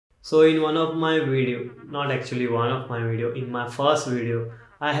So in one of my video, not actually one of my video, in my first video,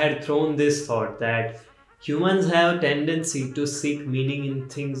 I had thrown this thought that humans have a tendency to seek meaning in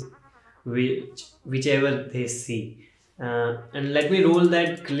things whichever they see. And let me roll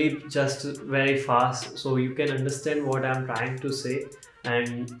that clip just very fast so you can understand what I'm trying to say,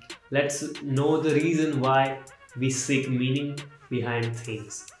 and let's know the reason why we seek meaning behind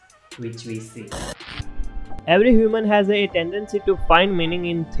things which we see. Every human has a tendency to find meaning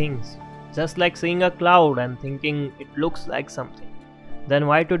in things, just like seeing a cloud and thinking it looks like something. Then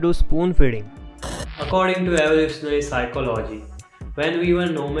why to do spoon feeding? According to evolutionary psychology, when we were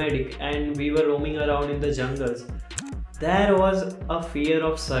nomadic and we were roaming around in the jungles, there was a fear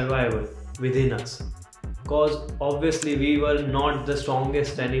of survival within us. Because obviously we were not the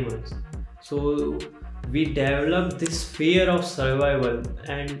strongest animals. So we developed this fear of survival,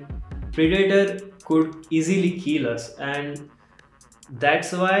 and predator could easily kill us, and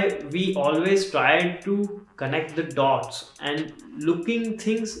that's why we always try to connect the dots and looking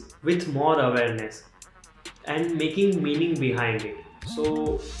things with more awareness and making meaning behind it.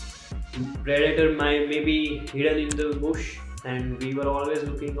 So predator might maybe hidden in the bush, and we were always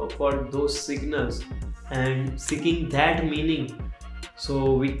looking out for those signals and seeking that meaning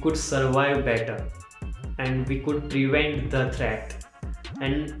so we could survive better and we could prevent the threat.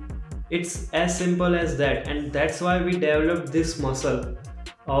 And it's as simple as that, and that's why we developed this muscle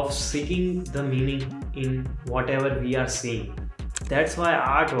of seeking the meaning in whatever we are seeing. That's why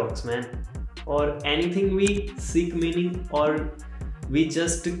art works, man. Or anything we seek meaning, or we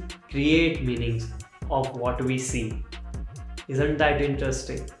just create meanings of what we see. Isn't that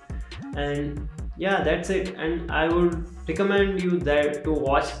interesting? And yeah, that's it. And I would recommend you that to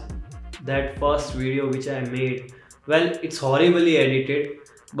watch that first video which I made. Well, it's horribly edited,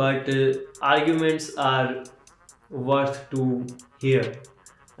 but arguments are worth to hear.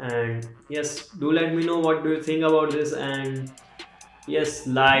 And yes, do let me know what do you think about this, and yes,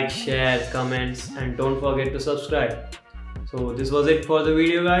 like, share, comments, and don't forget to subscribe. So this was it for the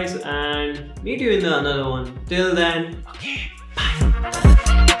video, guys, and meet you in another one. Till then, okay, bye.